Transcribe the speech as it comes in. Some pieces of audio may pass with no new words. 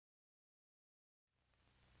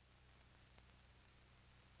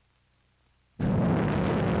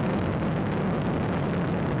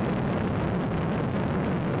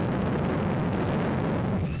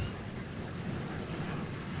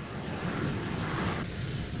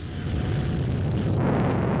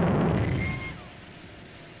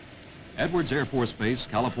Edwards Air Force Base,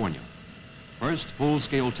 California. First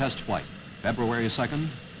full-scale test flight, February 2nd,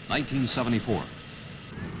 1974.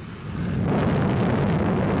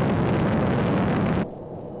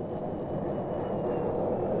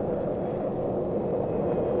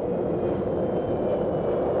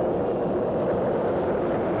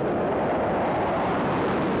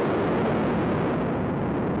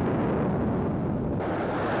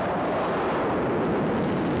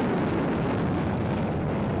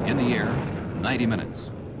 In the air, 90 minutes.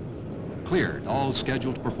 Cleared all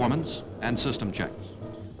scheduled performance and system checks.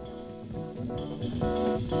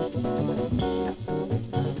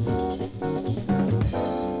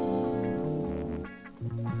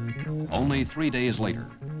 Only 3 days later,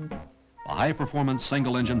 a high-performance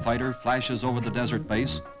single-engine fighter flashes over the desert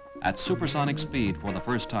base at supersonic speed for the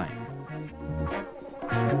first time.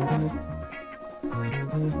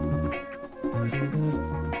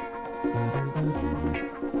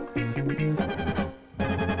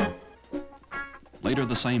 Later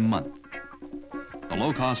the same month, the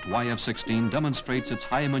low-cost YF-16 demonstrates its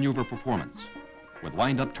high maneuver performance with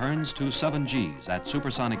wind-up turns to 7 Gs at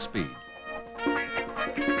supersonic speed.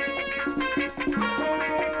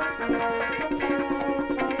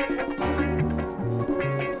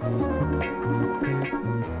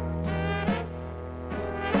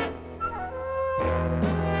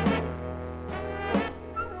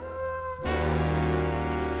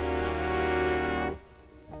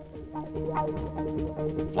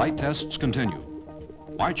 Flight tests continue.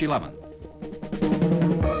 March 11th.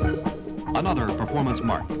 Another performance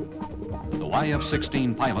mark. The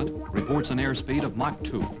YF-16 pilot reports an airspeed of Mach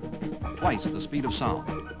 2, twice the speed of sound,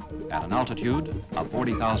 at an altitude of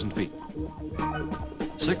 40,000 feet.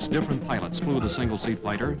 6 different pilots flew the single-seat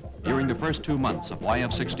fighter during the first 2 months of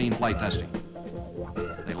YF-16 flight testing.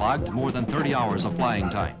 They logged more than 30 hours of flying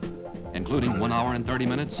time, including 1 hour and 30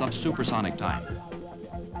 minutes of supersonic time.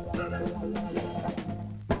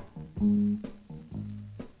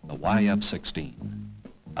 YF-16,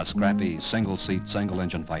 a scrappy single-seat,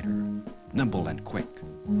 single-engine fighter, nimble and quick,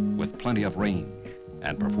 with plenty of range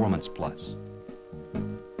and performance plus.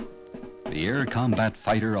 The air combat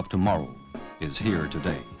fighter of tomorrow is here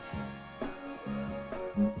today.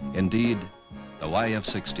 Indeed, the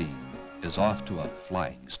YF-16 is off to a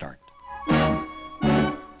flying start.